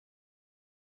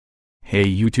Hey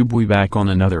YouTube, we back on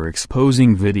another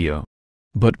exposing video.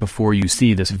 But before you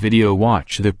see this video,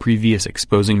 watch the previous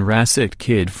exposing Rasict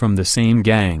kid from the same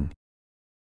gang.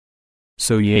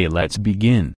 So yeah, let's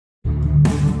begin.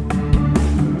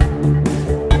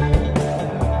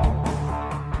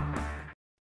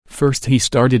 First he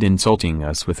started insulting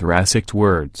us with Rasict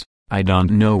words. I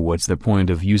don't know what's the point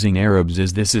of using Arabs,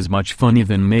 is this as much funny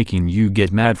than making you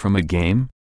get mad from a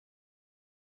game?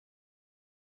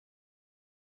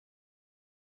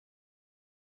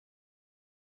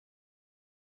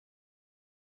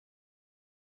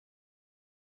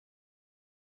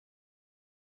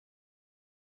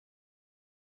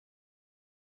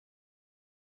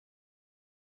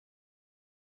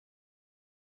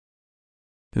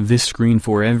 This screen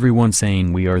for everyone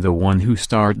saying we are the one who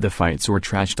start the fights or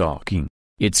trash talking.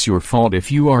 It's your fault if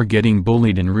you are getting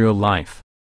bullied in real life.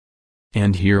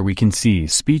 And here we can see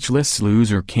speechless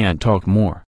loser can't talk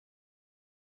more.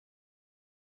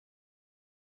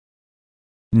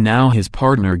 Now his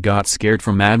partner got scared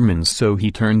from admins, so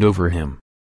he turned over him.